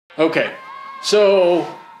Okay, so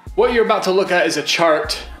what you're about to look at is a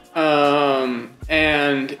chart,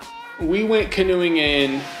 and we went canoeing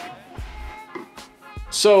in,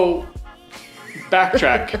 so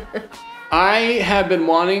backtrack. I have been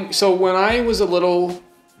wanting, so when I was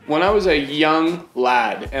a young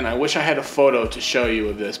lad, and I wish I had a photo to show you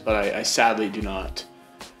of this, but I sadly do not.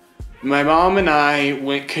 My mom and I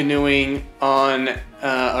went canoeing on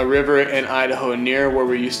a river in Idaho near where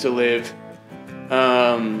we used to live.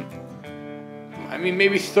 I mean,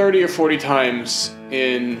 maybe 30 or 40 times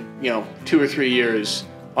in, 2 or 3 years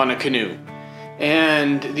on a canoe.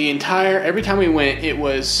 And every time we went, it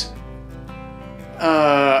was,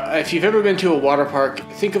 if you've ever been to a water park,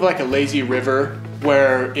 think of like a lazy river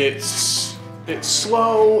where it's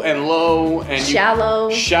slow and low and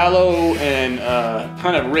shallow and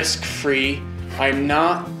kind of risk-free. I'm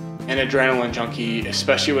not an adrenaline junkie,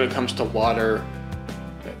 especially when it comes to water,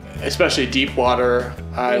 especially deep water.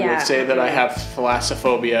 I would say that I have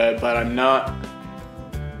thalassophobia, but I'm not.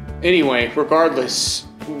 Anyway, regardless,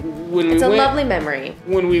 it's a lovely memory.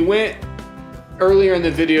 When we went earlier in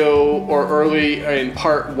the video, or early in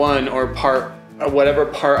part 1, or whatever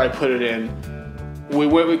part I put it in, we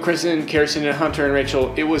went with Kristen, Kirsten, and Hunter and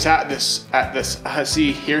Rachel. It was at this.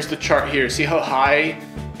 See, here's the chart here. See how high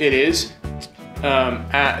it is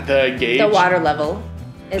at the gauge? The water level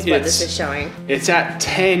is what this is showing. It's at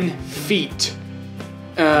 10 feet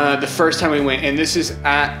the first time we went, and this is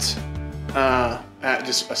at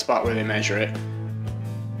just a spot where they measure it.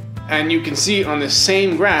 And you can see on the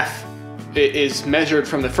same graph, it is measured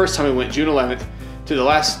from the first time we went, June 11th, to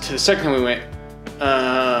the second time we went,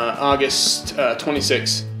 August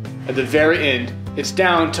 26th. At the very end, it's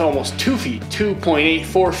down to almost 2 feet,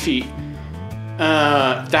 2.84 feet.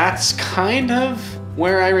 That's kind of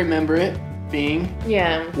where I remember it being.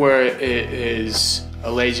 Yeah. Where it is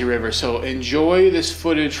a lazy river. So enjoy this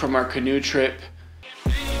footage from our canoe trip.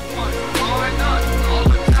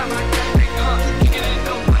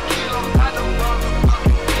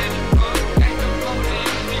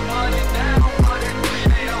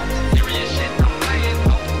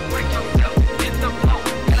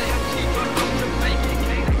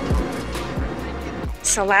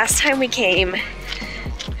 So last time we came,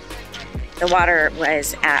 the water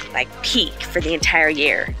was at like peak for the entire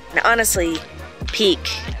year. And honestly, peak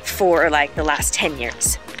for like the last 10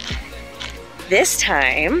 years. This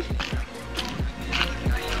time,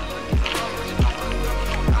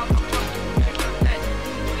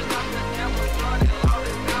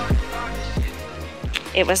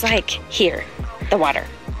 it was like here, the water.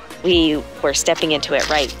 We were stepping into it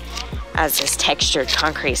right as this textured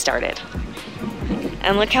concrete started.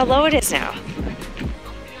 And look how low it is now.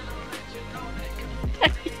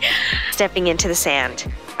 Stepping into the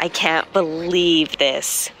sand. I can't believe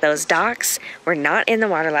this. Those docks were not in the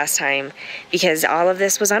water last time because all of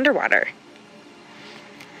this was underwater.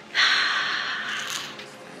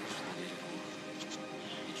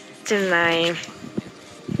 And I are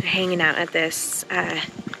hanging out at this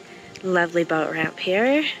lovely boat ramp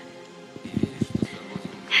here.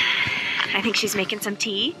 I think she's making some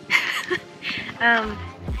tea. And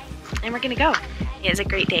we're gonna go. It was a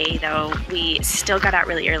great day though. We still got out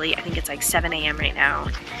really early. I think it's like 7 a.m. right now.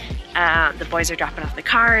 The boys are dropping off the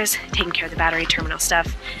cars, taking care of the battery terminal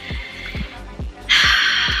stuff.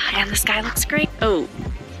 And the sky looks great. Oh,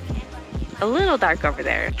 a little dark over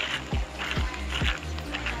there.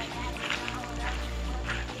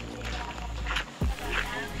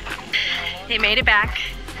 They made it back.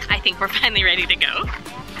 I think we're finally ready to go.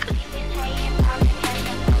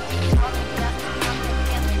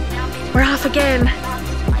 We're off again.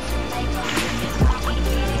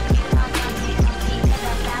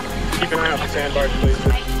 Keep an eye out for sandbars, please.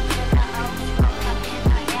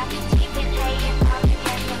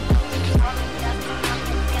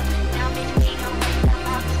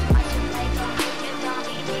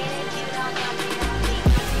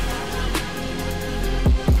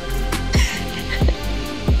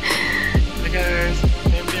 Hey guys,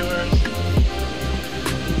 hey viewers.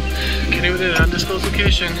 Canoe in an undisclosed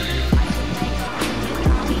location.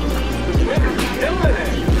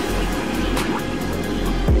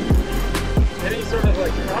 Any sort of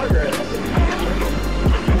like progress.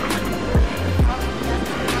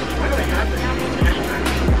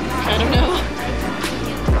 I don't know.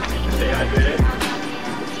 Say I did it.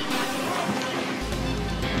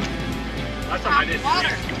 Last time I did.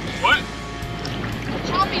 What?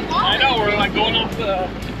 Choppy water. I know, we're like going off the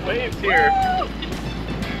waves here.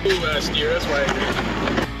 Ooh, steer, that's why I did.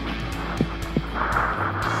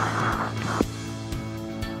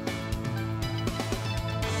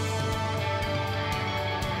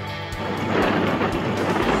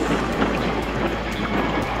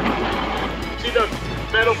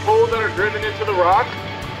 driven into the rock.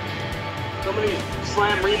 Somebody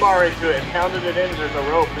slammed rebar into it and pounded it in. There's a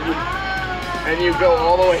rope, and you go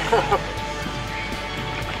all the way up.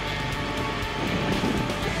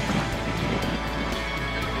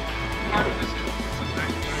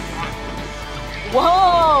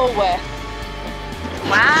 Whoa!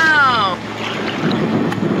 Wow!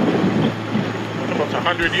 Almost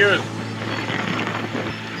 100 years.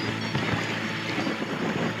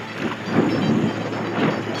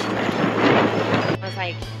 I was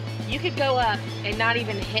like, you could go up and not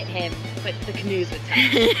even hit him, but the canoes would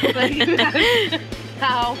touch. Like,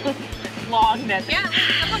 how long that is. Yeah,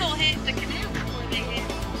 someone will hit the canoe before they hit.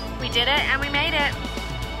 We did it and we made it.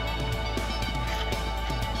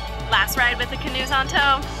 Last ride with the canoes on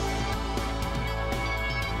tow.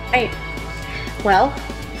 Right. Well,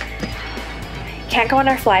 can't go on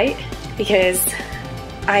our flight because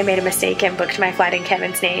I made a mistake and booked my flight in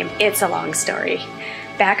Kevin's name. It's a long story.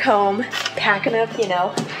 Back home, packing up, you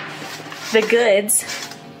know, the goods.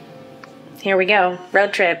 Here we go,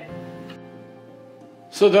 road trip.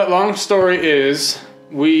 So that long story is,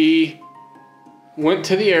 we went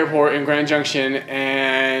to the airport in Grand Junction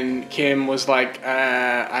and Kim was like,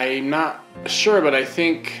 I'm not sure, but I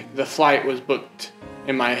think the flight was booked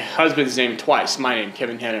in my husband's name twice, my name,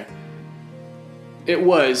 Kevin Henner. It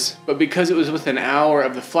was, but because it was within an hour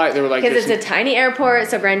of the flight, they were like... Because it's a tiny airport,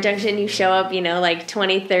 so Grand Junction, you show up, you know, like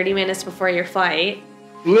 20, 30 minutes before your flight.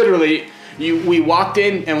 Literally, we walked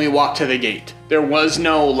in and we walked to the gate. There was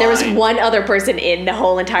no line. There was one other person in the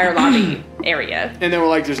whole entire lobby area. And they were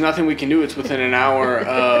like, there's nothing we can do. It's within an hour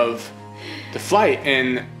of the flight.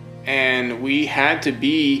 And we had to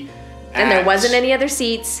be And there wasn't any other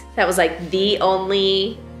seats. That was like the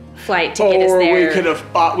only flight to get us there. Or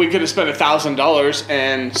we could have spent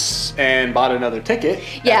 $1,000 and bought another ticket.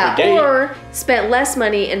 Yeah, or spent less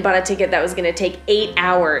money and bought a ticket that was going to take 8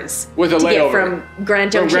 hours with a to layover get from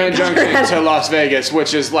Grand Junction to Las Vegas,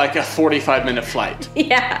 which is like a 45-minute flight.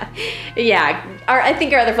 Yeah. I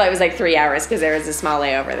think our other flight was like 3 hours because there was a small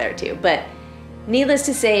layover there too. But needless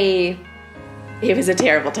to say, it was a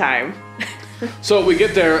terrible time. So we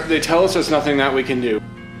get there. They tell us there's nothing that we can do.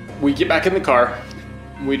 We get back in the car.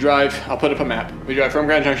 We drive, I'll put up a map. We drive from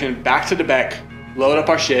Grand Junction back to DeBeck, load up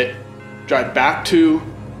our shit, drive back to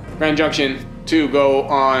Grand Junction to go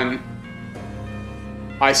on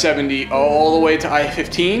I-70 all the way to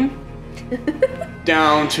I-15,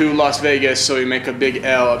 down to Las Vegas, so we make a big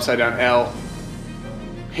L, upside down L.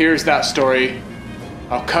 Here's that story.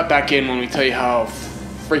 I'll cut back in when we tell you how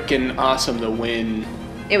freaking awesome the win.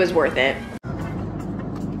 It was worth it.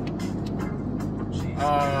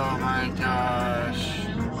 Oh my gosh.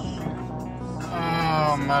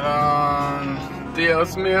 Oh, madame.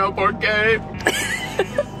 Dios mío, ¿por qué?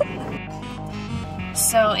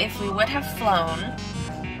 So if we would have flown,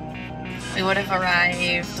 we would have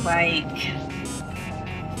arrived like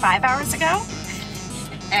 5 hours ago.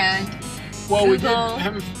 And well, Google...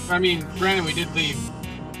 granted, we did leave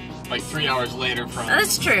like 3 hours later from...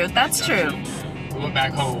 That's true, that's true. We went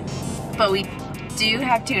back home. But we do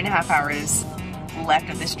have 2.5 hours left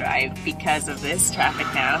of this drive because of this traffic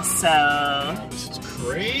now, so... This is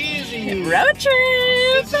crazy! Road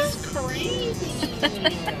trip! This is crazy!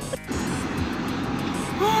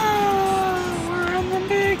 We're in the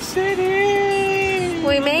big city!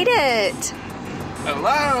 We made it!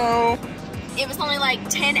 Hello! It was only like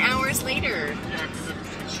 10 hours later. Yeah, because the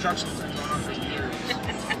construction's been going on for years.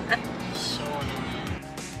 So annoying.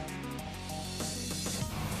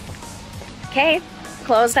 Okay,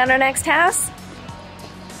 closed on our next house.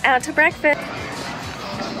 Out to breakfast.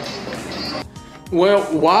 Well,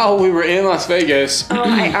 while we were in Las Vegas, oh,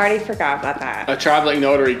 I already forgot about that. A traveling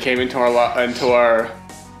notary came into our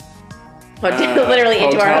literally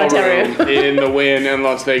into our hotel room in the Wynn in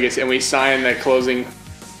Las Vegas, and we signed the closing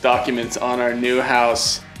documents on our new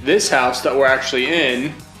house. This house that we're actually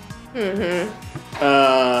in. Mm-hmm.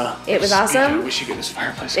 It was awesome. We should get this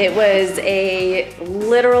fireplace. It was a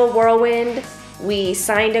literal whirlwind. We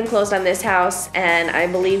signed and closed on this house, and I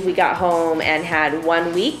believe we got home and had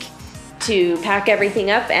 1 week to pack everything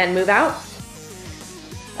up and move out.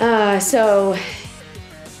 So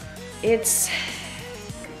it's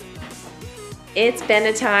been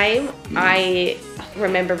a time. I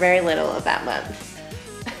remember very little of that month.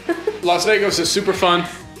 Las Vegas is super fun.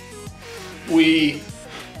 We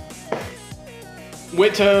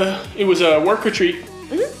went to, it was a work retreat.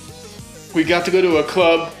 Mm-hmm. We got to go to a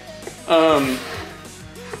club,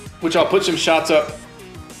 which I'll put some shots up.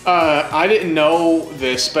 I didn't know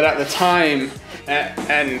this, but at the time,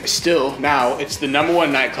 and still now, it's the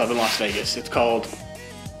 #1 nightclub in Las Vegas. It's called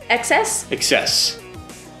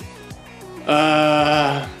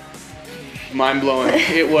mind blowing.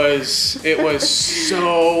 It was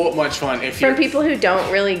so much fun. For people who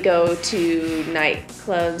don't really go to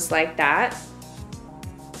nightclubs like that,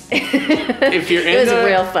 if you're into, it was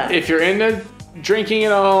real fun. If you're into drinking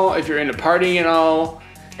at all, if you're into partying at all,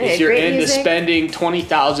 if you're into music, spending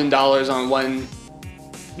 $20,000 on one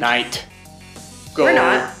night, go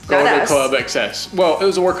to Club XS. Well, it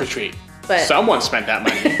was a work retreat. But someone spent that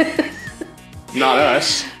money. Not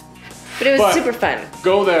us. But it was super fun.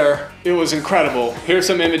 Go there. It was incredible. Here's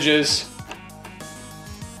some images.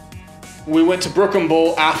 We went to Brooklyn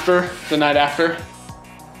Bowl the night after.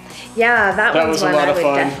 Yeah, that was one I would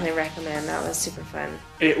definitely recommend. That was super fun.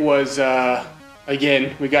 It was,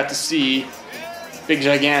 again, we got to see Big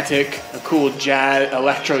Gigantic, a cool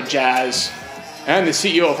electro jazz, and the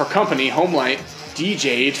CEO of her company, Homelight,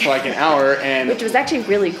 DJ'd for like an hour, and which was actually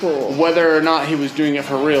really cool. Whether or not he was doing it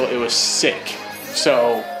for real, it was sick.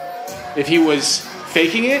 So if he was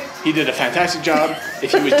faking it, he did a fantastic job.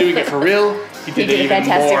 If he was doing it for real, he did an even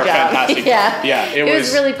more fantastic job. Yeah, it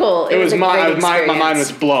was really cool. It was my mind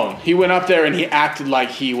was blown. He went up there and he acted like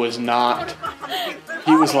he was not.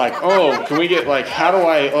 He was like, "Oh, can we get like? How do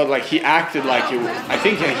I?" Oh, like he acted like he. I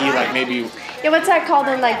think he like maybe. Yeah, what's that called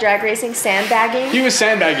in like drag racing? Sandbagging? He was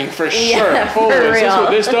sandbagging for sure. Yeah, for real. Is this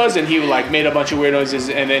what this does? And he like made a bunch of weird noises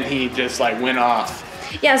and then he just like went off.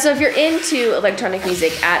 Yeah, so if you're into electronic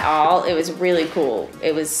music at all, it was really cool.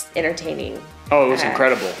 It was entertaining. Oh, it was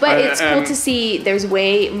incredible. But it's cool to see there's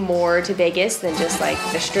way more to Vegas than just like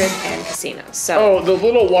the Strip and casinos. So the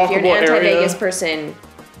little walkable area. If you're an anti-Vegas person,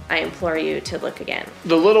 I implore you to look again.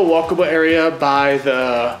 The little walkable area by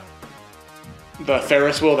the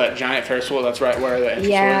Ferris wheel, that giant Ferris wheel, that's right where the entrance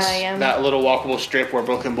was. Yeah. That little walkable strip where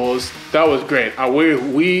Brooklyn Bowl is. That was great.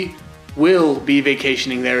 We will be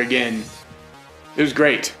vacationing there again. It was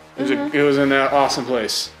great. It was an awesome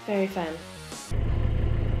place. Very fun.